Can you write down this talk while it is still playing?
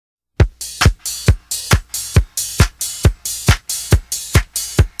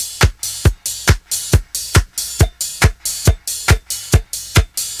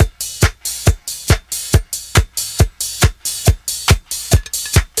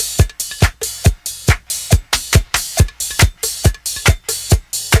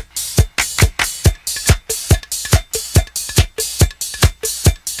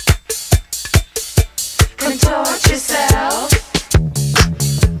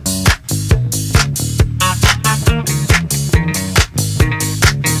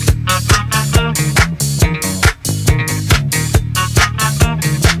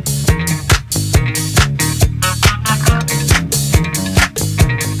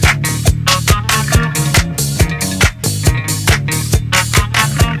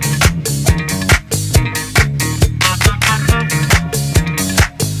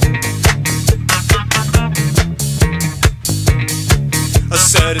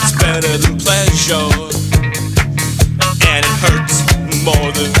It's better than pleasure, and it hurts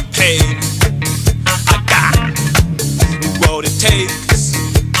more than pain. I got what it takes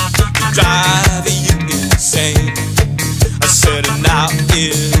to drive you insane. I said now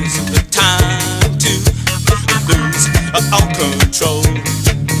is the time to lose all control,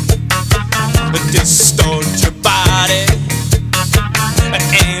 distort your body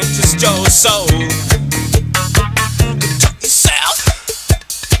and just your soul.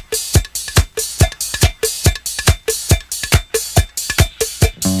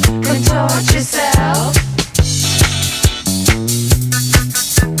 Contort yourself.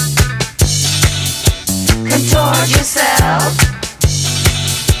 Contort yourself.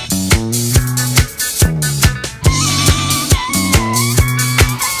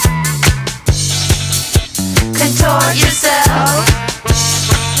 Contort yourself.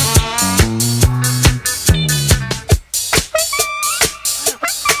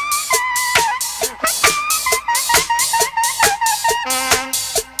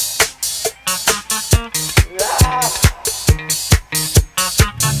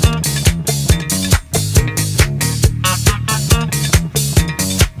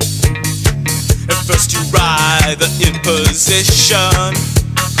 First you ride the imposition,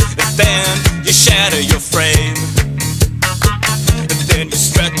 and then you shatter your frame, and then you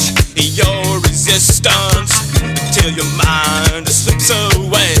stretch your resistance till your mind slips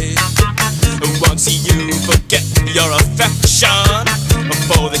away. And once you forget your affection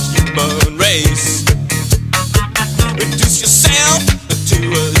for the human race, reduce yourself to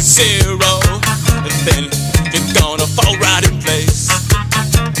a zero, and then you're gonna fall right in place.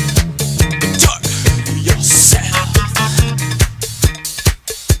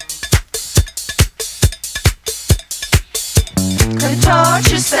 Contort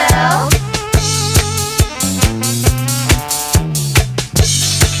yourself.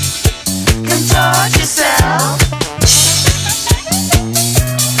 Contort yourself.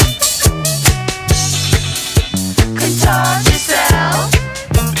 Contort yourself.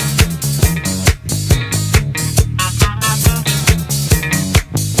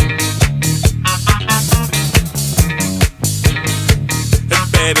 And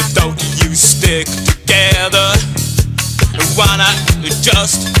baby, don't you stick together? Why not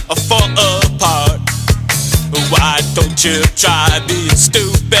just fall apart? Why don't you try being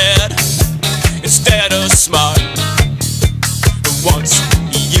stupid instead of smart? Once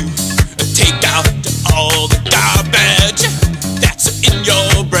you take out all the garbage that's in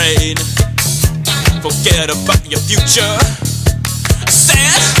your brain, forget about your future. I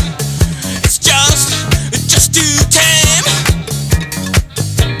said it's just too tame.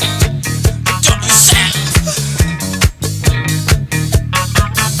 Don't you say?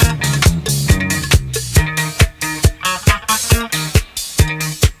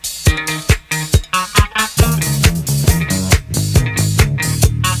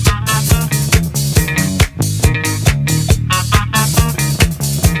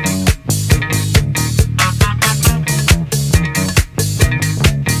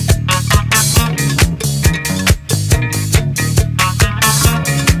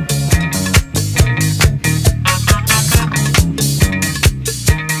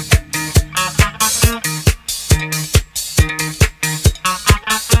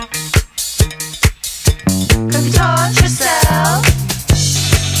 Contort yourself.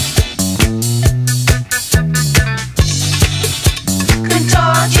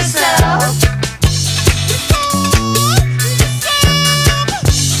 Contort yourself.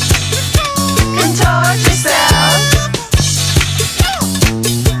 Contort yourself.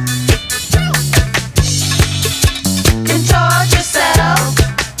 Contort yourself.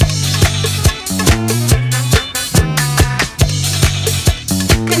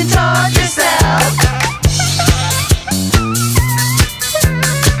 Contort yourself.